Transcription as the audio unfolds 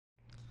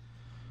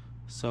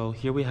So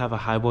here we have a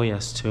Hiboy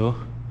S2.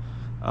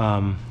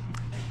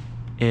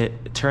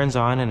 It turns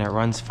on and it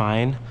runs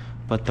fine,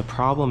 but the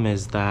problem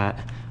is that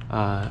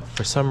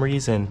for some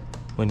reason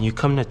when you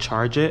come to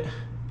charge it,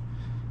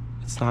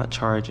 it's not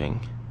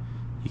charging.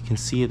 You can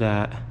see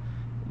that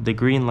the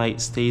green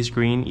light stays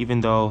green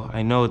even though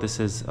I know this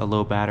is a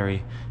low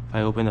battery. If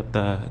I open up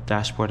the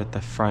dashboard at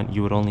the front,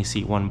 you would only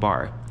see 1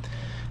 bar.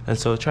 And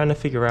so trying to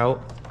figure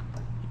out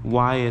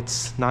why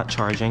it's not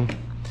charging,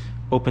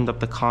 opened up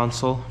the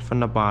console from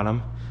the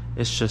bottom.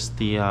 It's just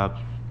it's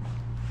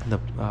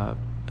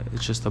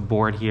just a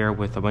board here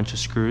with a bunch of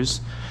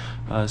screws.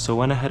 So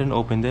went ahead and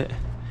opened it,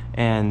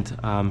 and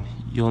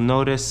you'll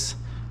notice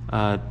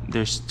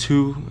there's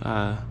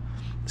 2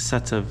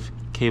 sets of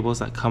cables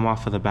that come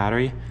off of the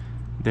battery.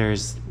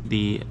 There's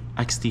the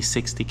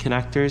XD60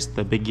 connectors,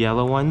 the big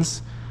yellow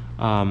ones.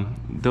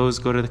 Those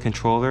go to the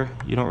controller.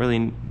 You don't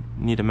really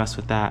need to mess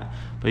with that.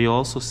 But you'll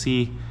also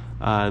see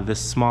the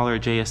smaller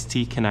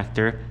JST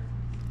connector,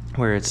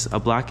 where it's a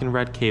black and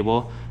red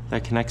cable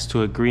that connects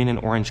to a green and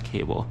orange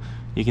cable.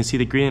 You can see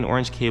the green and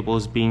orange cable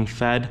is being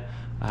fed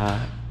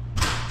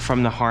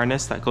from the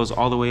harness that goes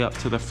all the way up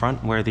to the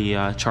front where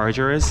the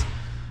charger is.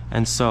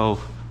 And so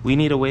we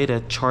need a way to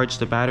charge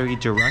the battery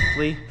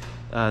directly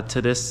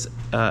to this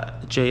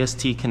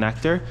JST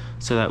connector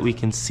so that we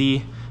can see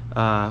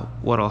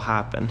what'll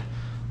happen.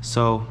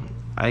 So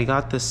I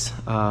got this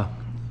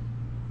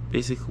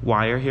basic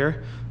wire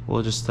here.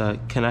 We'll just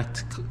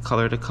connect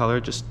color to color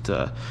just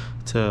to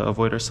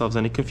avoid ourselves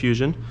any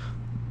confusion.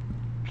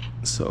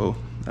 So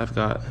I've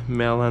got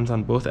male ends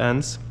on both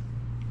ends,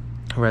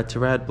 red to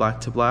red, black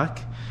to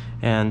black,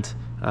 and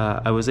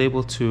I was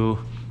able to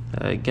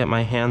get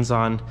my hands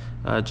on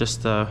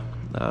just a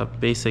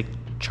basic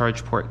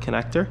charge port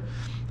connector.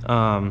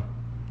 And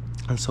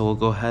so we'll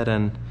go ahead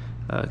and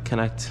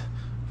connect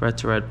red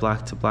to red,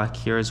 black to black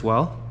here as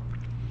well.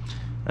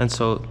 And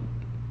so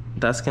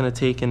that's going to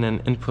take in an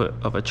input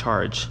of a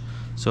charge.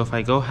 So if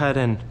I go ahead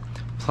and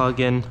plug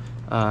in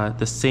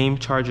the same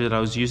charger that I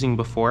was using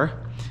before,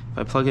 if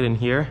I plug it in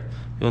here,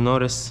 you'll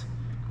notice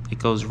it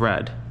goes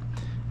red.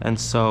 And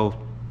so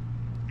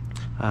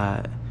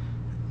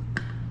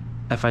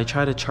if I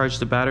try to charge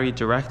the battery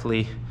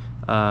directly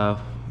through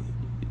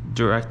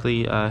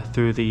the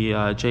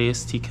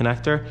JST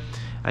connector,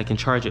 I can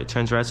charge it. It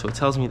turns red, so it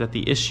tells me that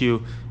the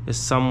issue is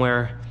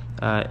somewhere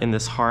in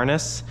this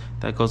harness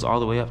that goes all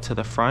the way up to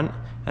the front,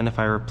 and if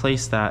I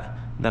replace that,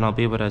 then I'll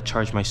be able to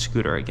charge my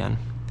scooter again.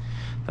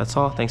 That's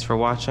all. Thanks for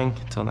watching.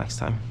 Until next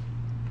time.